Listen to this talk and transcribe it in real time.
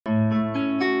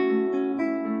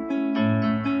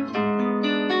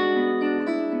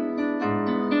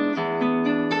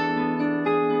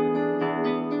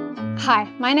Hi,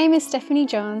 my name is Stephanie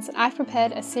Jones and I've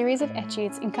prepared a series of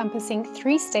etudes encompassing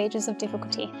 3 stages of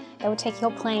difficulty that will take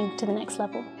your playing to the next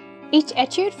level. Each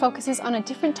etude focuses on a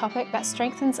different topic that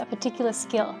strengthens a particular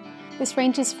skill. This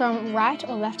ranges from right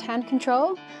or left hand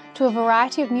control to a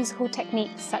variety of musical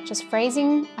techniques such as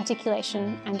phrasing,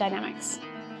 articulation and dynamics.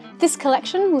 This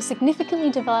collection will significantly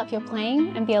develop your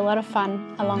playing and be a lot of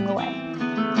fun along the way.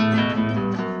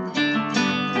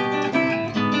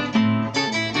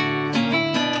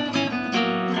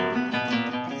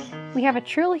 We have a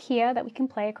trill here that we can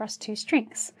play across 2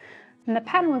 strings. And the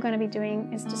pattern we're going to be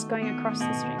doing is just going across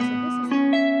the strings.